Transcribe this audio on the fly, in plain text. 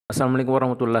Assalamualaikum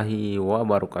warahmatullahi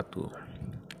wabarakatuh.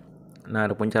 Nah,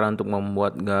 ada pun cara untuk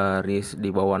membuat garis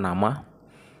di bawah nama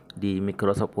di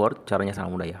Microsoft Word. Caranya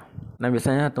sangat mudah ya. Nah,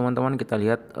 biasanya teman-teman kita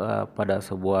lihat pada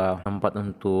sebuah tempat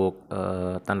untuk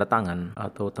tanda tangan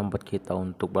atau tempat kita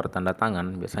untuk bertanda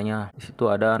tangan, biasanya di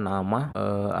situ ada nama,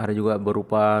 ada juga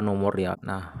berupa nomor ya.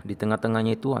 Nah, di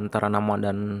tengah-tengahnya itu antara nama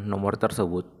dan nomor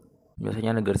tersebut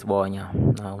biasanya ada garis bawahnya.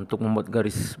 Nah, untuk membuat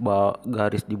garis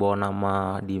di bawah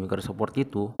nama di Microsoft Word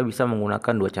itu kita bisa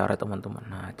menggunakan dua cara, teman-teman.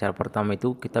 Nah, cara pertama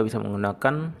itu kita bisa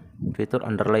menggunakan fitur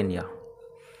underline ya.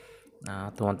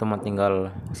 Nah, teman-teman tinggal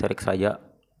select saja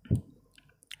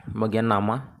bagian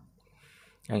nama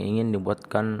yang ingin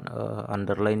dibuatkan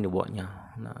underline di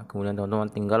bawahnya. Nah, kemudian teman-teman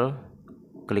tinggal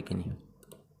klik ini.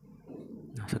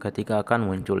 Nah, seketika akan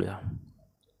muncul ya.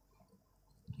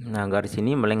 Nah, garis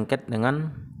ini melengket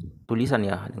dengan tulisan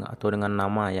ya, atau dengan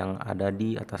nama yang ada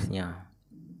di atasnya.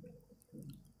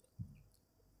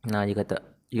 Nah, jika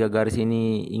garis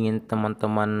ini ingin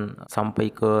teman-teman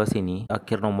sampai ke sini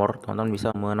akhir nomor, teman-teman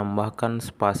bisa menambahkan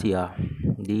spasi ya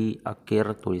di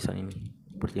akhir tulisan ini,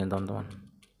 seperti ini teman-teman.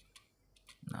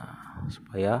 Nah,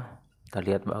 supaya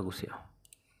terlihat bagus ya,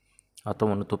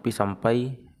 atau menutupi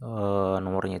sampai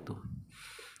nomornya itu.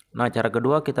 Nah, cara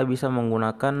kedua kita bisa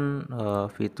menggunakan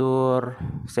fitur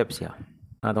shapes ya.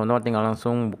 Nah, teman-teman tinggal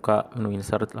langsung buka menu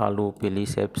insert, lalu pilih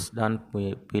shapes dan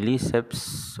pilih shapes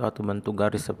suatu bentuk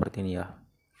garis seperti ini ya.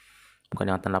 Bukan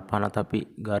yang tanda panah tapi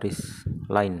garis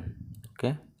line.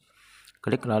 Oke.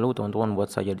 Klik lalu teman-teman buat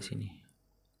saja di sini.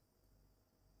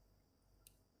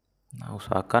 Nah,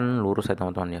 usahakan lurus ya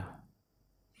teman-teman ya.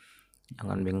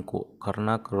 Jangan bengkok,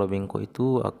 karena kalau bengkok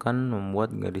itu akan membuat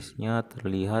garisnya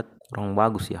terlihat kurang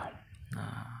bagus ya.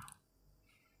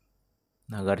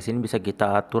 Nah, garis ini bisa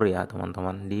kita atur ya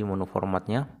teman-teman di menu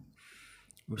formatnya.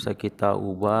 Bisa kita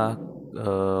ubah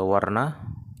warna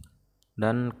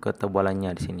dan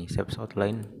ketebalannya di sini, shapes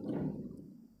outline.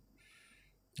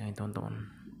 Nah, ini teman-teman.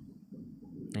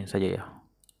 Ini saja ya.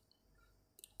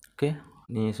 Oke,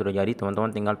 ini sudah jadi,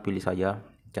 teman-teman tinggal pilih saja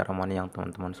cara mana yang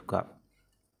teman-teman suka.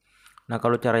 Nah,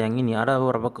 kalau cara yang ini ada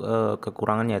beberapa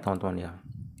kekurangannya ya teman-teman ya.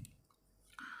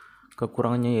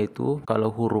 Kekurangannya yaitu kalau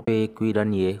huruf P, Q,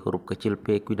 dan Y, huruf kecil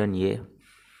P, Q, dan Y,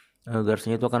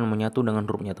 garisnya itu akan menyatu dengan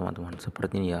hurufnya teman-teman,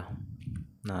 seperti ini ya.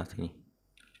 Nah, sini.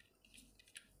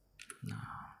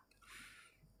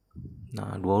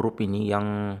 Nah, dua huruf ini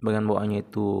yang bagian bawahnya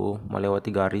itu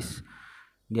melewati garis,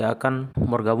 dia akan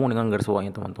bergabung dengan garis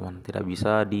bawahnya teman-teman, tidak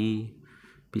bisa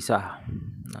dipisah.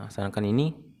 Nah, sedangkan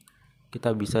ini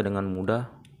kita bisa dengan mudah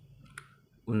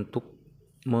untuk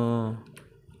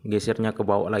menggesernya ke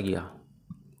bawah lagi ya,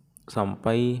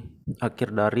 sampai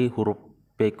akhir dari huruf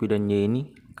P, Q, dan Y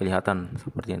ini kelihatan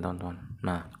seperti ini teman-teman.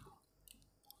 Nah,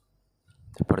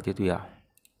 seperti itu ya.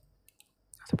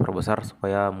 Saya perbesar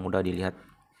supaya mudah dilihat.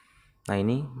 Nah,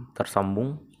 ini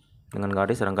tersambung dengan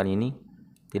garis, sedangkan ini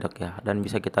tidak ya, dan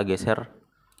bisa kita geser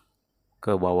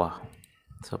ke bawah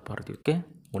seperti itu. Oke,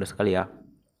 mudah sekali ya.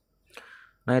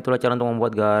 Nah, itulah cara untuk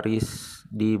membuat garis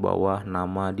di bawah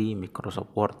nama di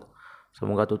Microsoft Word.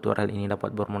 Semoga tutorial ini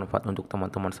dapat bermanfaat untuk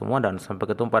teman-teman semua, dan sampai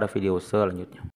ketemu pada video selanjutnya.